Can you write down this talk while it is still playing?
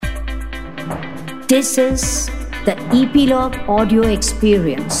This is the Epilogue audio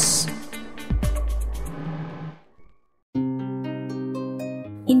experience.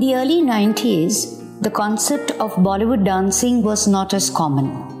 In the early 90s, the concept of Bollywood dancing was not as common.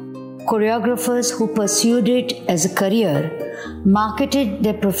 Choreographers who pursued it as a career marketed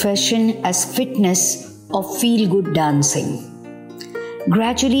their profession as fitness or feel-good dancing.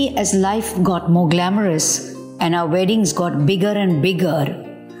 Gradually, as life got more glamorous and our weddings got bigger and bigger,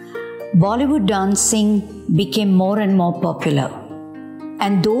 Bollywood dancing became more and more popular.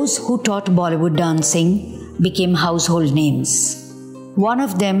 And those who taught Bollywood dancing became household names. One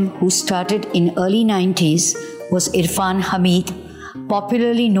of them who started in early 90s was Irfan Hamid,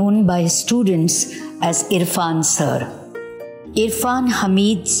 popularly known by his students as Irfan Sir. Irfan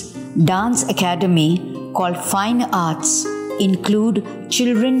Hamid's dance academy called Fine Arts include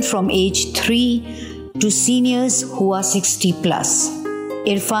children from age 3 to seniors who are 60 plus.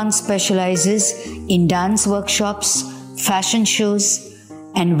 Irfan specializes in dance workshops, fashion shows,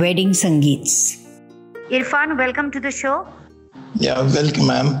 and wedding sangeets. Irfan, welcome to the show. Yeah, welcome,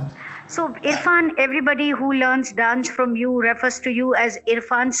 ma'am. So, Irfan, everybody who learns dance from you refers to you as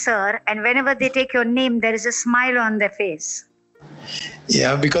Irfan Sir, and whenever they take your name, there is a smile on their face.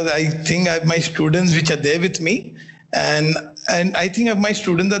 Yeah, because I think I have my students which are there with me, and I think my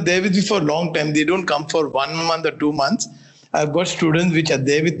students are there with me for a long time. They don't come for 1 month or 2 months. I've got students which are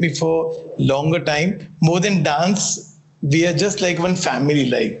there with me for longer time. More than dance, we are just like one family.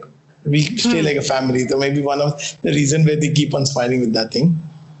 Like we stay like a family. So maybe one of the reason where they keep on smiling with that thing.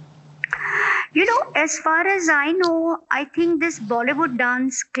 You know, as far as I know, I think this Bollywood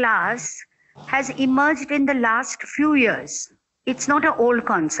dance class has emerged in the last few years. It's not an old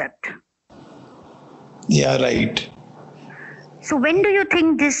concept. Yeah, right. So when do you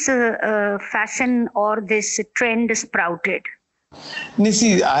think this fashion or this trend sprouted?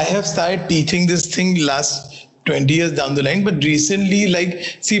 See, I have started teaching this thing last 20 years down the line, but recently,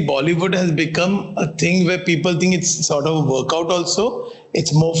 Bollywood has become a thing where people think it's sort of a workout also.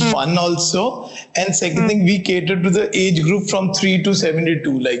 It's more fun also. And second thing, we cater to the age group from 3 to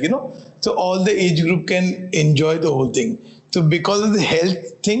 72, so all the age group can enjoy the whole thing. So because of the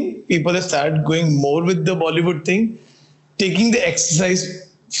health thing, people have started going more with the Bollywood thing, taking the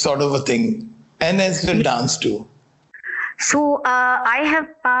exercise sort of a thing, and as well dance too. So I have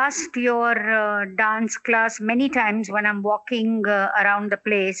passed your dance class many times when I'm walking around the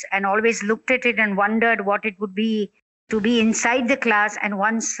place, and always looked at it and wondered what it would be to be inside the class. And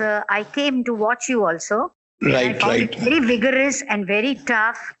once I came to watch you also. I found it very vigorous and very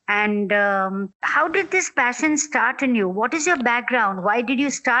tough. And how did this passion start in you? What is your background? Why did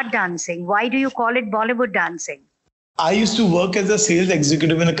you start dancing? Why do you call it Bollywood dancing? I used to work as a sales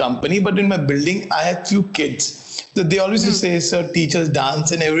executive in a company, but in my building, I had few kids. So they always used to say, sir, teach us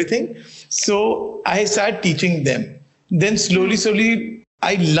dance and everything. So I started teaching them. Then slowly,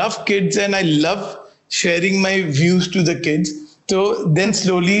 I love kids and I love sharing my views to the kids. So then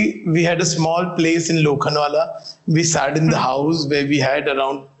slowly, we had a small place in Lokhandwala. We sat in the house where we had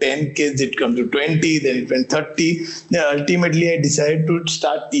around 10 kids. It came to 20, then it went 30. Then ultimately, I decided to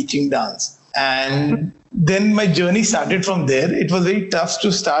start teaching dance. And then my journey started from there. It was very tough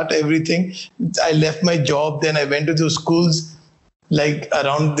to start everything. I left my job. Then I went to those schools, like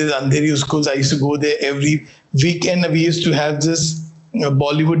around the Andheri schools. I used to go there every weekend. We used to have this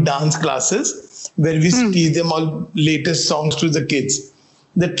Bollywood dance classes where we teach them all latest songs to the kids.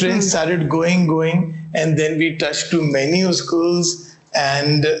 The trend started going, and then we touched to many schools.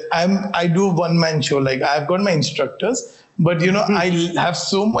 And I do a one-man show. Like I've got my instructors. But, I have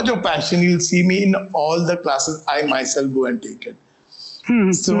so much of passion. You'll see me in all the classes. I myself go and take it.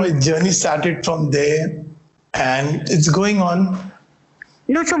 So my journey started from there and it's going on.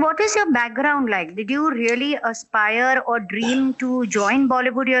 No, so what is your background like? Did you really aspire or dream to join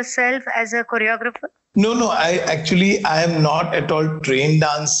Bollywood yourself as a choreographer? No, I am not at all trained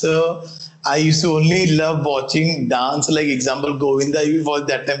dancer. I used to only love watching dance, like example, Govinda, he was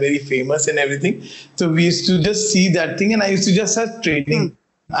that time very famous and everything. So we used to just see that thing and I used to just start training.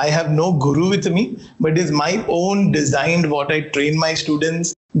 I have no guru with me, but it's my own designed what I train my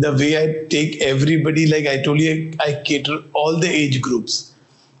students, the way I take everybody, like I told you, I cater all the age groups.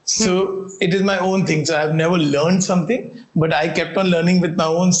 So it is my own thing. So I've never learned something, but I kept on learning with my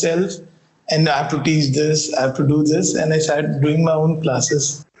own self. And I have to teach this, I have to do this. And I started doing my own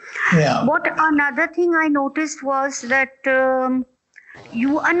classes. Yeah. What another thing I noticed was that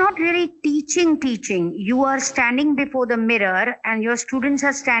you are not really teaching. You are standing before the mirror and your students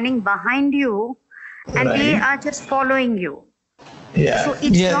are standing behind you and they are just following you. Yeah. So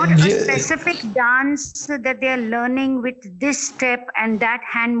it's Yeah. not a Yeah. specific dance that they are learning with this step and that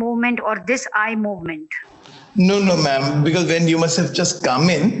hand movement or this eye movement. No, no, ma'am. Because when you must have just come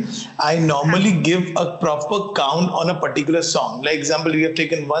in, I normally give a proper count on a particular song. Like example, we have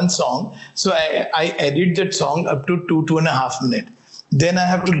taken one song, so I edit that song up to 2.5 minutes. Then I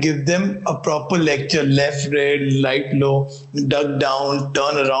have to give them a proper lecture: left, right, low, duck down,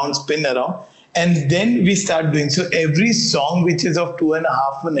 turn around, spin around, and then we start doing. So every song which is of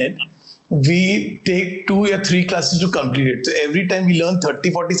 2.5 minutes, we take 2 or 3 classes to complete it. So every time we learn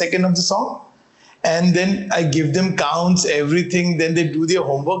 30-40 seconds of the song, and then I give them counts, everything. Then they do their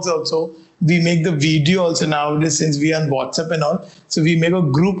homeworks also. We make the video also nowadays, since we are on WhatsApp and all. So we make a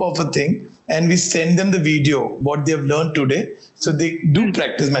group of a thing and we send them the video, what they have learned today. So they do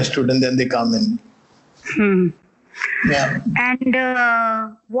practice, my student, then they come in. Yeah. And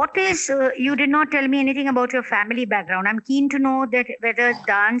what is, you did not tell me anything about your family background. I'm keen to know that whether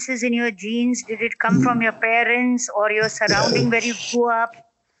dance is in your genes, did it come from your parents or your surrounding where you grew up?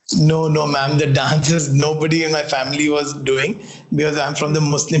 No, no, ma'am. The dances nobody in my family was doing, because I'm from the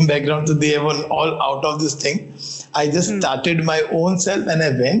Muslim background, so they were all out of this thing. I just started my own self and I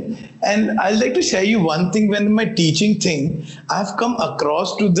went. And I'd like to share you one thing. When my teaching thing, I've come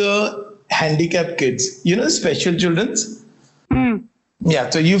across to the handicapped kids, special children's. Yeah,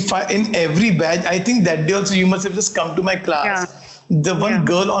 so you find in every batch, I think that day also you must have just come to my class. Yeah. The one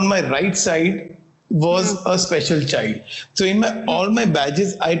girl on my right side was a special child. So in all my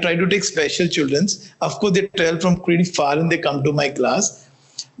badges, I try to take special children's. Of course, they travel from pretty far and they come to my class.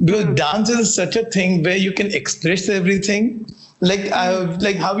 Because dance is such a thing where you can express everything. Like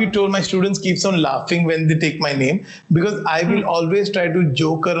how you told, my students keeps on laughing when they take my name, because I will always try to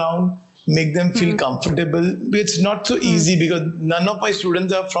joke around, make them feel comfortable. It's not so easy, because none of my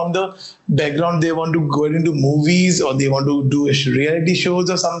students are from the background they want to go into movies or they want to do reality shows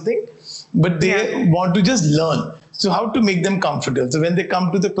or something, but they want to just learn. So how to make them comfortable? So when they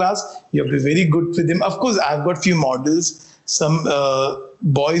come to the class, you have to be very good with them. Of course, I've got few models, some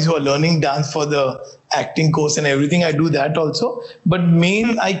boys who are learning dance for the acting course and everything. I do that also. But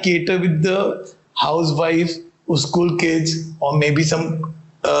main, I cater with the housewives or school kids, or maybe some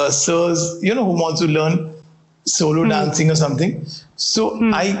sirs, who wants to learn solo dancing or something. So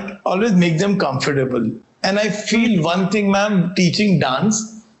I always make them comfortable. And I feel one thing, ma'am, teaching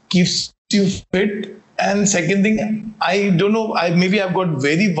dance keeps you fit. And second thing, I don't know, maybe I've got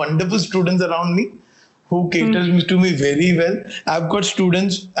very wonderful students around me who caters to me very well. I've got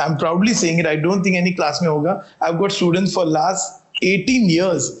students, I'm proudly saying it, I don't think any class mein hoga. I've got students for last 18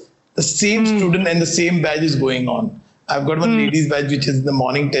 years. The same student and the same batch is going on. I've got one ladies batch which is in the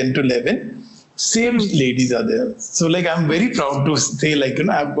morning 10 to 11. Same ladies are there. So I'm very proud to say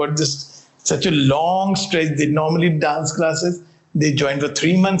I've got this such a long stretch. They normally dance classes. They join for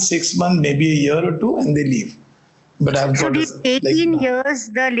 3 months, 6 months, maybe a year or two, and they leave. But I've got these 18 years,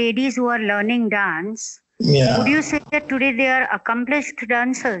 the ladies who are learning dance, would you say that today they are accomplished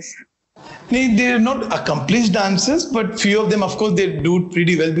dancers? They're not accomplished dancers, but few of them, of course, they do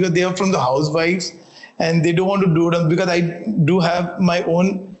pretty well because they are from the housewives and they don't want to do it because I do have my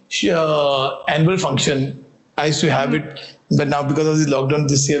own annual function. I used to have it, but now because of the lockdown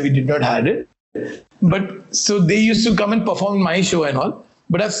this year, we did not have it. But so they used to come and perform my show and all.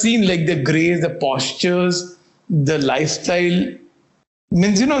 But I've seen the grace, the postures, the lifestyle.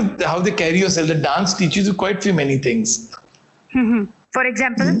 Means, how they carry yourself. The dance teaches you quite many things. For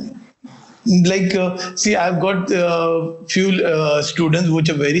example? See, I've got few students which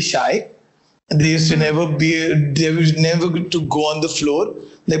are very shy. They used to never to go on the floor.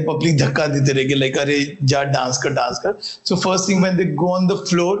 Public dhakka dete rehge, arey ja dance kar. So first thing, when they go on the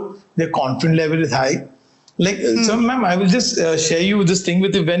floor, their confidence level is high. So ma'am, I will just share you this thing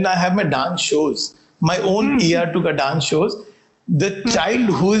with you. When I have my dance shows, my own ER to dance shows, the child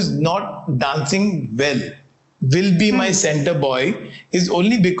who is not dancing well will be my center boy, is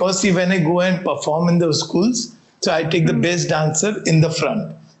only because when I go and perform in the schools, so I take the best dancer in the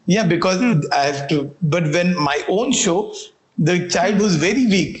front. Yeah, because I have to. But when my own show, the child who's very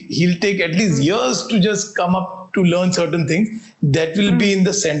weak, he'll take at least years to just come up to learn certain things. That will be in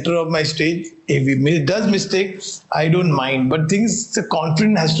the center of my stage. If he does mistake, I don't mind. But the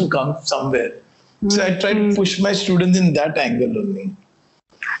confidence has to come somewhere. So I try to push my students in that angle only.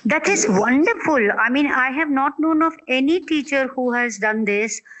 That is wonderful. I mean, I have not known of any teacher who has done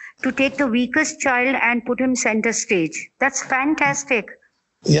this, to take the weakest child and put him center stage. That's fantastic.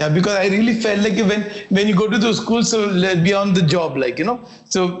 Yeah, because I really felt when you go to the school, so let's be on the job,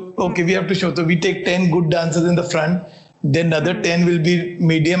 So, okay, we have to show. So we take 10 good dancers in the front. then another 10 will be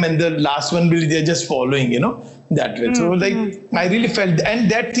medium, and the last one will they're just following, that way. So like I really felt, and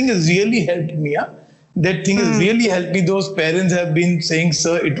that thing has really helped me. Yeah? That thing has really helped me. Those parents have been saying,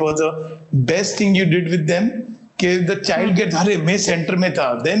 sir, it was the best thing you did with them. The child gets, "Arey, main center mein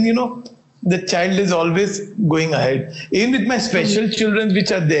tha." Then the child is always going ahead. Even with my special children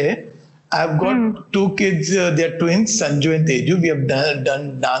which are there, I've got two kids, they're twins, Sanju and Teju. We have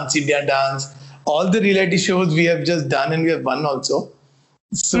done Dance India Dance. All the reality shows we have just done, and we have won also.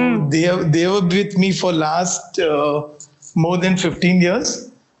 So they were with me for last more than 15 years.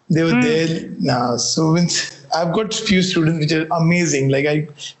 They were there now. So I've got few students which are amazing.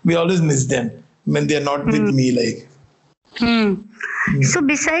 Like we always miss them when they're not with me. Like. So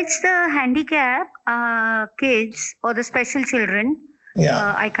besides the handicap kids or the special children,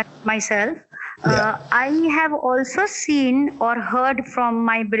 I cut myself. I have also seen or heard from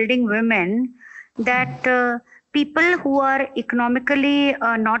my building women that people who are economically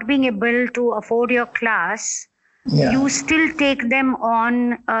not being able to afford your class, you still take them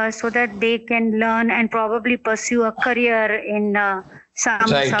on so that they can learn and probably pursue a career in some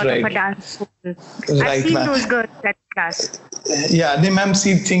sort of a dance school. I've seen those girls at class. Yeah, ma'am,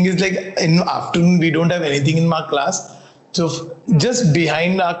 see, thing is like in the afternoon, we don't have anything in my class. So just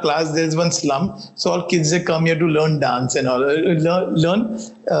behind our class, there's one slum. So all kids, they come here to learn dance and all. Not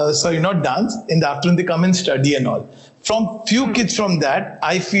dance. In the afternoon, they come and study and all. From few kids from that,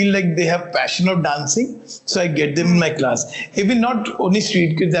 I feel like they have passion of dancing. So I get them in my class. Even not only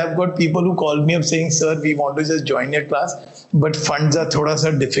street kids, I've got people who call me up saying, sir, we want to just join your class, but funds are thoda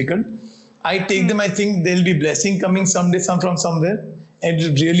sa difficult. I take them, I think there'll be blessing coming someday, from somewhere. And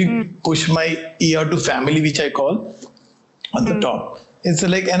it really push my ear to family, which I call on the top. It's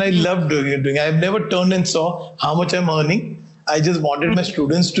like, and I love doing it. I've never turned and saw how much I'm earning. I just wanted my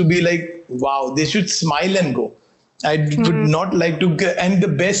students to be like, wow, they should smile and go. I would not like to, and the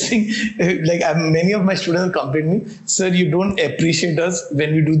best thing, like many of my students complain me, sir, you don't appreciate us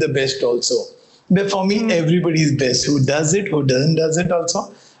when we do the best also. But for me, everybody is best. Who does it, who does it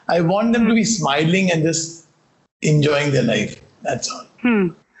also. I want them to be smiling and just enjoying their life. That's all.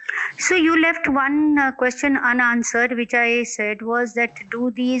 So you left one question unanswered, which I said was that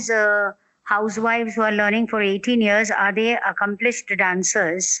do these housewives who are learning for 18 years, are they accomplished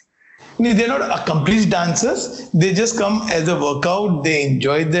dancers? No, they're not accomplished dancers. They just come as a workout. They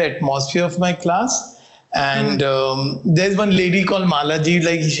enjoy the atmosphere of my class. And there's one lady called Malaji,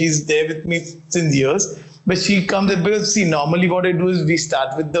 like she's there with me since years. But she comes because, see, normally what I do is we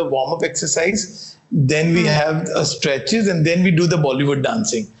start with the warm-up exercise. Then we have stretches, and then we do the Bollywood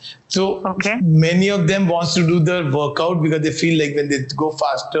dancing. So many of them wants to do the workout because they feel like when they go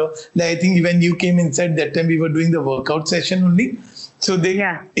faster. Like I think when you came inside that time, we were doing the workout session only. So they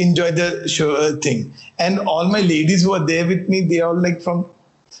enjoy the show thing. And all my ladies who are there with me, they are like from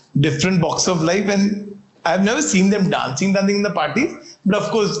different walks of life. And I've never seen them dancing in the party. But of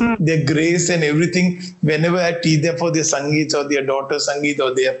course, their grace and everything, whenever I teach them for their Sangeets or their daughter's Sangeet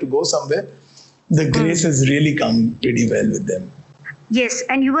or they have to go somewhere, the grace has really come pretty well with them. Yes,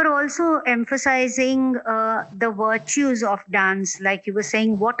 and you were also emphasizing the virtues of dance. Like you were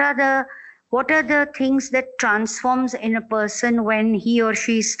saying, what are the things that transforms in a person when he or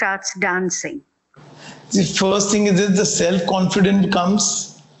she starts dancing? The first thing is that the self-confidence comes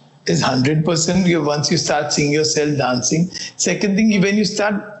is 100% once you start seeing yourself dancing. Second thing, when you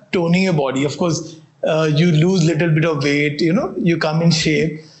start toning your body, of course, you lose little bit of weight, you come in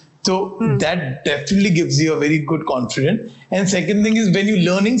shape. So that definitely gives you a very good confidence. And second thing is when you're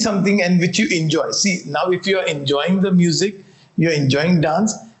learning something and which you enjoy. See, now if you're enjoying the music, you're enjoying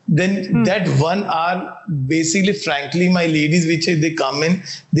dance, then that 1 hour, basically, frankly, my ladies, which they come in,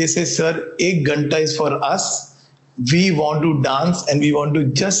 they say, sir, 1 ghanta is for us. We want to dance and we want to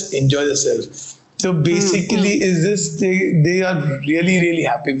just enjoy ourselves. So basically, is this they are really, really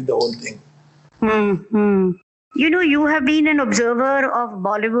happy with the whole thing. You have been an observer of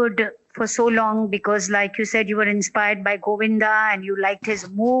Bollywood for so long because, like you said, you were inspired by Govinda and you liked his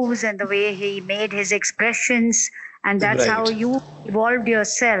moves and the way he made his expressions. And that's how you evolved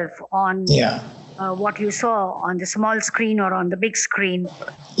yourself on what you saw on the small screen or on the big screen.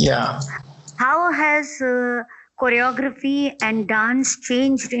 Yeah. How has choreography and dance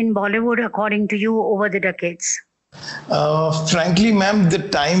changed in Bollywood according to you over the decades? Frankly, ma'am, the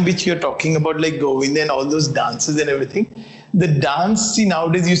time which you're talking about, like Govinda and all those dances and everything, the dance, see,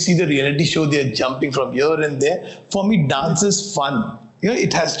 nowadays you see the reality show, they're jumping from here and there. For me, dance is fun.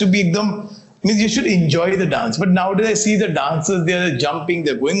 It has to be means you should enjoy the dance. But nowadays I see the dancers, they're jumping,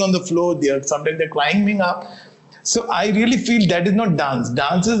 they're going on the floor, sometimes they're climbing up. So I really feel that is not dance.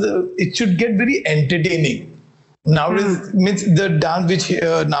 Dance is, it should get very entertaining. Nowadays, means the dance which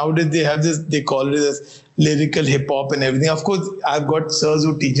nowadays they have this, they call it as lyrical hip hop and everything. Of course, I've got sirs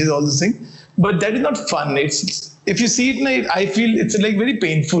who teaches all this thing, but that is not fun. It's if you see it, like, I feel it's like very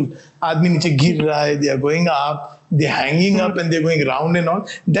painful. Aadmi niche gir raha hai, they are going up, they're hanging up, and they're going round and all.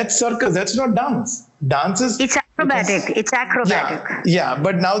 That's circus. That's not dance. Dance is It's acrobatic. It's acrobatic. yeah.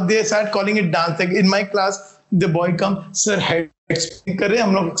 But now they start calling it dance. Like in my class, the boy come, sir, head spin kar rahe,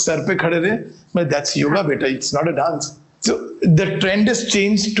 hum log sar pe khade rahe. But that's yoga, beta. It's not a dance. So the trend has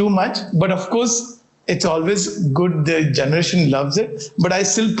changed too much. But of course, it's always good. The generation loves it. But I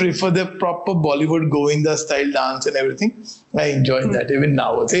still prefer the proper Bollywood Govinda style dance and everything. I enjoy that even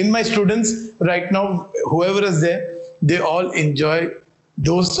now. So in my students right now, whoever is there, they all enjoy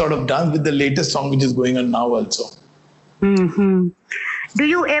those sort of dance with the latest song which is going on now also. Mm-hmm. Do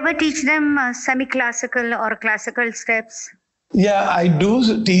you ever teach them semi-classical or classical steps? Yeah, I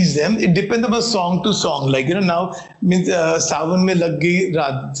do teach them. It depends on song to song. Like, now, means Sawan Mein Lag Gayi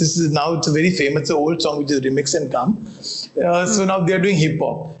Raat. This is now, it's a very famous old song which is remix and come. So now they are doing hip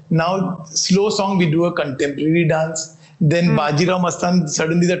hop. Now, slow song, we do a contemporary dance. Then Bajirao Mastan,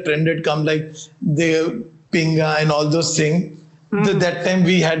 suddenly the trend had come, like the Pinga and all those things. So that time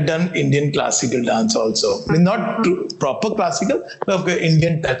we had done Indian classical dance also. I mean, not proper classical, but of course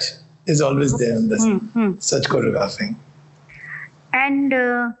Indian touch is always there in this, such choreographing. And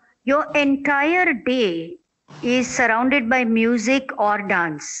your entire day is surrounded by music or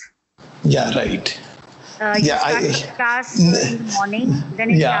dance. Yeah, right. You start class in the morning, then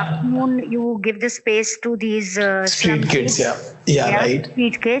in the afternoon you give the space to these street kids. Right.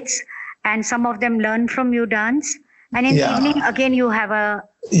 Street kids, and some of them learn from you dance. And in the evening again you have a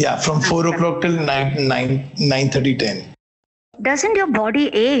from 4 o'clock till 9:30, 10. Doesn't your body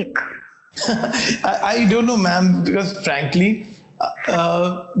ache? I don't know, ma'am, because frankly,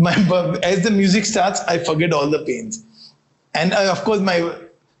 as the music starts, I forget all the pains. And of course, my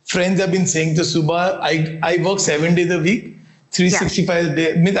friends have been saying to Subha, I work 7 days a week, 365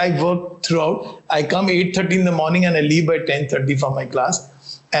 days. Means I work throughout. I come 8:30 in the morning and I leave by 10:30 from my class.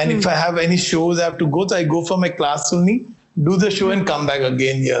 And if I have any shows I have to go, so I go for my class only, do the show and come back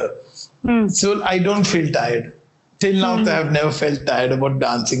again here. So I don't feel tired. Till now, I have never felt tired about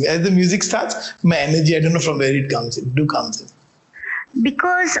dancing. As the music starts, my energy, I don't know from where it comes in.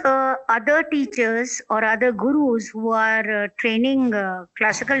 Because other teachers or other gurus who are training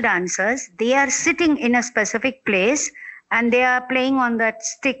classical dancers, they are sitting in a specific place and they are playing on that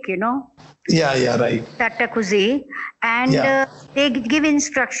stick, Yeah, right. Tatakuzi. And they give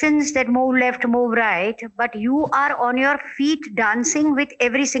instructions that move left, move right. But you are on your feet dancing with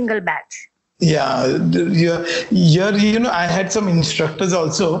every single batch. Yeah, I had some instructors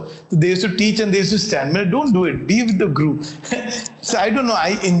also. They used to teach and they used to stand. But don't do it. Be with the group. So I don't know.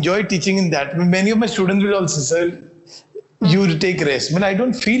 I enjoy teaching in that. Many of my students will also say, you take rest. But I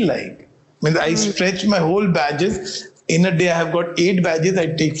don't feel like. I stretch my whole badges. In a day, I have got 8 badges. I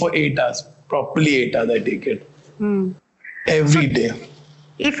take for 8 hours. Properly 8 hours I take it. Every day.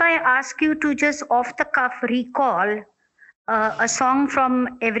 If I ask you to just off the cuff recall a song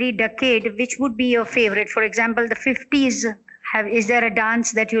from every decade, which would be your favorite? For example, the 50s, is there a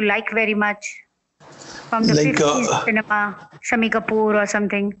dance that you like very much? From the 50s cinema, Shami Kapoor or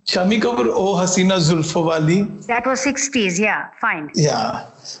something? Shami Kapoor, Oh Hasina Zulfo Wali. That was 60s, fine. Yeah.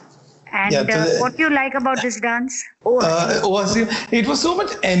 And what do you like about this dance? It was so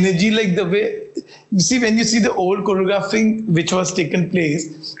much energy, like the way, you see, when you see the old choreographing which was taken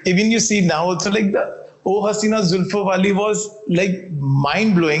place, even you see now also, like the Oh Hasina Zulfo Wali was like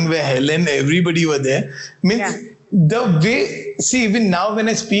mind-blowing, where Helen, everybody were there. The way, see, even now when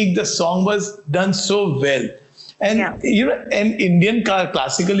I speak, the song was done so well. And, an Indian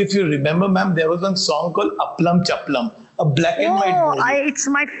classical, if you remember, ma'am, there was one song called Aplam Chaplam. A black and white movie. It's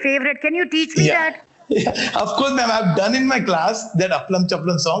my favorite. Can you teach me that? Yeah. Of course, ma'am. I've done in my class that Aplam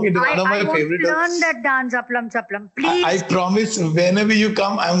Chaplam song. It is one of my favorite. I want to learn that dance, Aplam Chaplam. Please. I promise, whenever you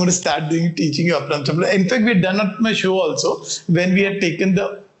come, I'm going to start teaching you Aplam Chaplam. In fact, we had done at my show also, when we had taken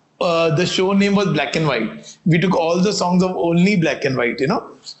the show name was Black and White. We took all the songs of only black and white,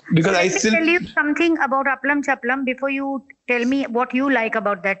 because Let me tell you something about Aplam Chaplam before you tell me what you like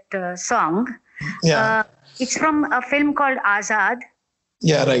about that song. Yeah. It's from a film called Azad.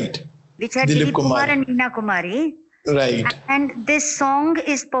 Yeah, right. Which had Dilip Kumar and Meena Kumari. Right. And this song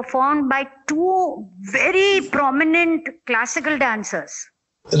is performed by 2 very prominent classical dancers.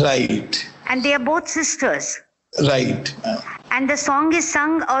 Right. And they are both sisters. Right. And the song is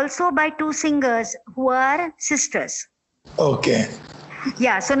sung also by 2 singers who are sisters. Okay.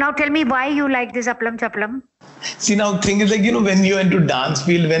 Yeah. So now tell me why you like this Aplam Chaplam. See, now thing is like, when you're into dance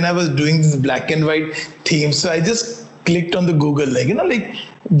field, when I was doing this black and white theme, so I just clicked on the Google, like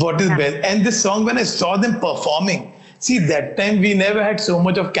what is best. And this song, when I saw them performing, see, that time we never had so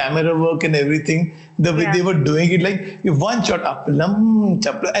much of camera work and everything. The way they were doing it, like one shot, Aplam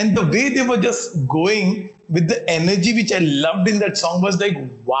Chaplam, and the way they were just going with the energy, which I loved in that song, was like,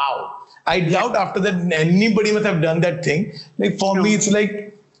 wow. I doubt after that anybody must have done that thing. Like for me, it's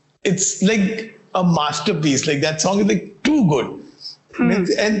like a masterpiece. Like that song is like too good.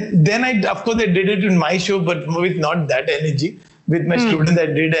 And then of course I did it in my show, but with not that energy. With my students I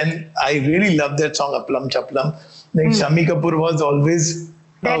did, and I really love that song Aplam Chaplam. Like Shami Kapoor was always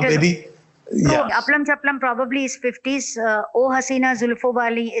very. So Aplam Chaplam probably is 50s. Oh Hasina Zulfo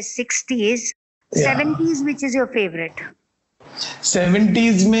Wali is 60s. 70s, which is your favorite?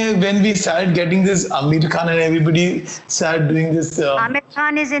 70s when we started getting this Amir Khan and everybody started doing this. Amir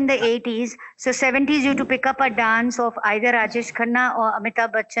Khan is in the 80s. So 70s you have to pick up a dance of either Rajesh Khanna or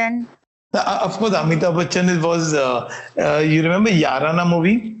Amitabh Bachchan. Of course, Amitabh Bachchan was, you remember Yarana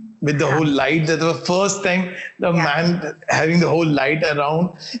movie? With the whole light, that was the first time the man having the whole light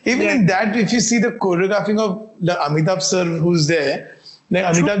around. Even in that, if you see the choreographing of the Amitabh sir who's there, like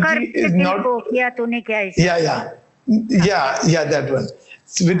Amitabh ji is not. Yeah, that one.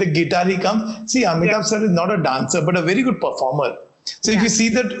 So with the guitar he comes. See, Amitabh sir is not a dancer, but a very good performer. So if you see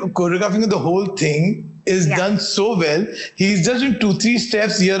that choreographing of the whole thing is done so well, he's just in 2-3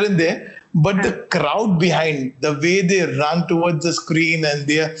 steps here and there. But the crowd behind, the way they run towards the screen and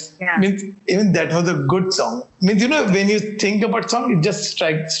means even that was a good song. Means, when you think about song, it just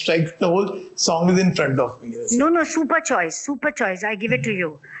strikes the whole song is in front of me. No, super choice. I give it to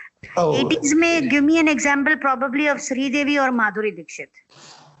you. 80s mein, give me an example probably of Sri Devi or Madhuri Dixit.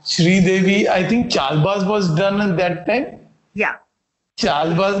 Sri Devi, I think Chalbaz was done at that time. Yeah.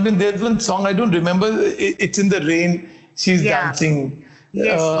 Chalbaz, there's one song, I don't remember, it's in the rain, she's dancing.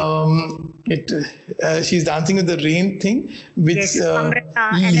 Yes. She's dancing with the rain thing, which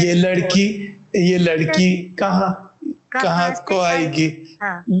ये लड़की कहाँ को आएगी.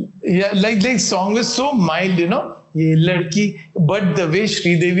 Yeah, like song is so mild, ये लड़की. But the way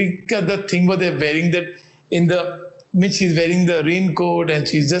Sri Devi, the thing was they're wearing that she's wearing the raincoat and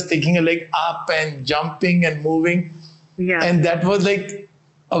she's just taking a leg up and jumping and moving. Yeah. And that was like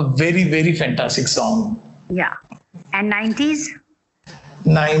a very, very fantastic song. Yeah. And 90s?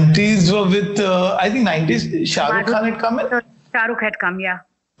 90s were with, I think 90s, Shah Rukh Khan had come in. Shah Rukh had come, yeah.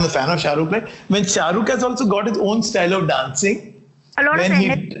 I'm a fan of Shah Rukh. When Shah Rukh has also got his own style of dancing. A lot of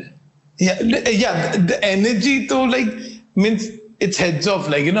energy. The energy though, means it's heads off,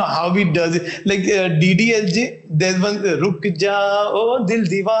 how he does it. Like DDLJ, there's one, Ruk Jao Dil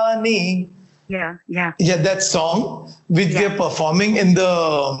Diwani. Yeah. Yeah, that song, which they're performing in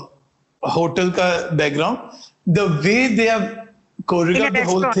the hotel background. The way they have choreographed the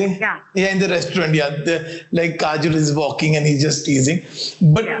whole thing. In the restaurant. Like Kajol is walking and he's just teasing.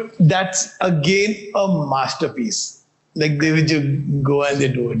 But that's again a masterpiece. Like they will just go and they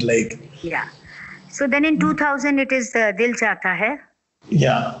do it So then in 2000 it is Dil Chahta Hai.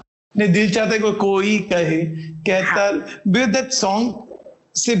 Yeah. Dil Chahta Hai koi kahe kehta. Because that song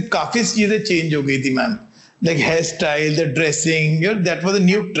से काफी चीजें change हो गई थी, ma'am. Like hairstyle, the dressing, that was a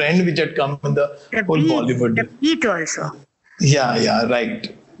new trend which had come in the whole Bollywood. The beat also. Yeah,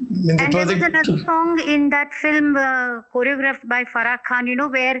 right. And there was another song in that film choreographed by Farah Khan,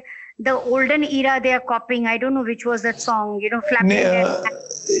 where the olden era they are copying. I don't know which was that song, flapping their hands.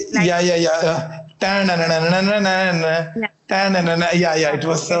 It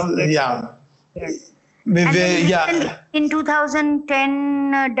was so, Yes. In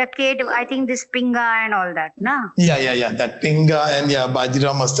 2010 decade, I think this Pinga and all that, na? Yeah. That Pinga and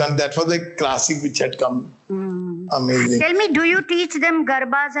Bajirao Mastan, that was a classic which had come. Amazing. Tell me, do you teach them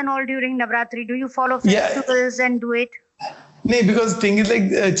Garbas and all during Navratri? Do you follow festivals and do it? No, because thing is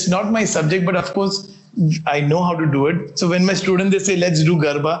it's not my subject, but of course I know how to do it. So when my students, they say, let's do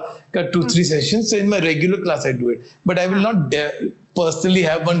Garba, 2-3 sessions. So in my regular class, I do it. But I will not personally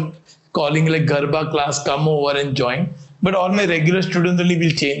have one calling like Garba class, come over and join. But all my regular students only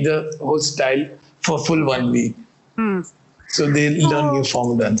will change the whole style for full 1 week. So they learn new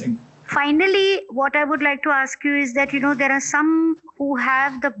form of dancing. Finally, what I would like to ask you is that, there are some who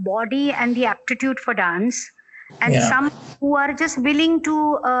have the body and the aptitude for dance and some who are just willing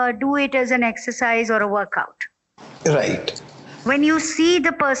to do it as an exercise or a workout. Right. When you see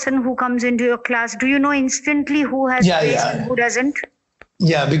the person who comes into your class, do you know instantly who has grace and who doesn't?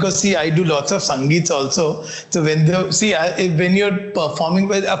 Yeah, because see, I do lots of sangeets also. So when you're performing,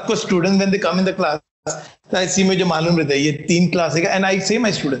 of course, students when they come in the class, I see मुझे मालूम रहता है ये 3 class है, and I say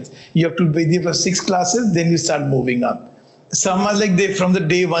my students, you have to be there for 6 classes, then you start moving up. Some are like they from the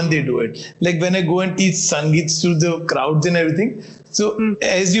day one they do it. Like when I go and teach Sangeet to the crowds and everything. So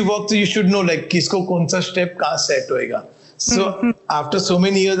as you walk through, you should know like किसको कौन सा step कहाँ set होएगा. So after so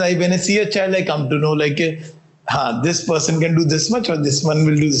many years, when I see a child, I come to know like, this person can do this much or this one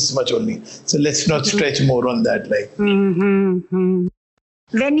will do this much only. So let's not stretch more on that. Like.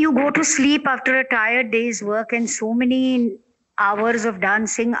 When you go to sleep after a tired day's work and so many hours of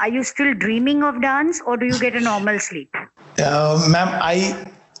dancing, are you still dreaming of dance or do you get a normal sleep? Ma'am, I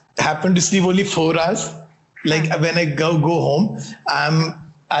happen to sleep only 4 hours. Like when I go home,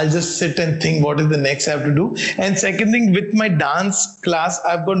 I'll just sit and think what is the next I have to do. And second thing, with my dance class,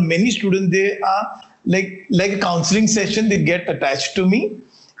 I've got many students, they are like a counseling session, they get attached to me.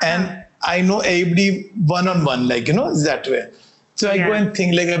 And I know everybody one-on-one, like, that way. So I go and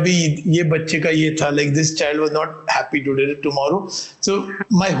think like, abhi ye bachche ka ye tha, like this child was not happy today, tomorrow. So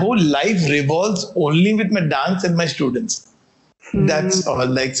my whole life revolves only with my dance and my students. That's all.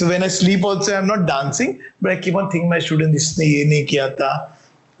 Like, so when I sleep also, I'm not dancing, but I keep on thinking my student, isne ye nahi kiya tha.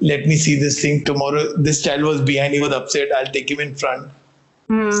 Let me see this thing tomorrow. This child was behind, he was upset. I'll take him in front.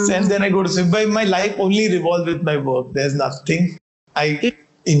 And then I go to sleep. But my life only revolves with my work. There's nothing I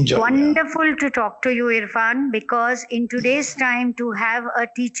enjoy. Wonderful to talk to you, Irfan, because in today's time to have a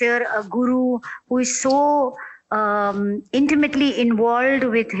teacher, a guru who is so intimately involved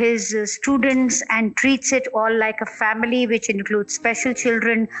with his students and treats it all like a family, which includes special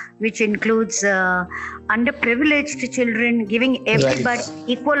children, which includes underprivileged children, giving everybody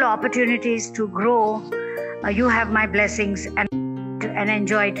equal opportunities to grow. You have my blessings and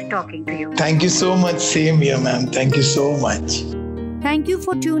enjoyed talking to you. Thank you so much. Same here, ma'am. Thank you so much. Thank you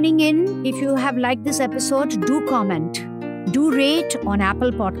for tuning in. If you have liked this episode, do comment. Do rate on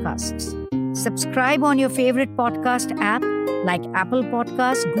Apple Podcasts. Subscribe on your favorite podcast app like Apple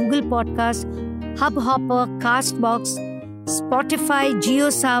Podcasts, Google Podcasts, Hubhopper, Castbox, Spotify,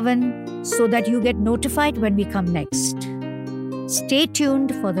 JioSaavn, so that you get notified when we come next. Stay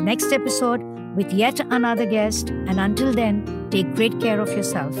tuned for the next episode with yet another guest, and until then, take great care of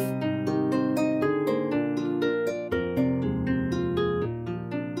yourself.